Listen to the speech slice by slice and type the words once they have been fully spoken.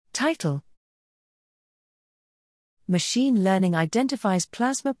Title: Machine Learning Identifies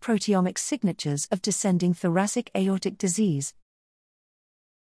Plasma Proteomic Signatures of Descending Thoracic Aortic Disease.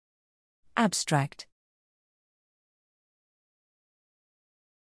 Abstract: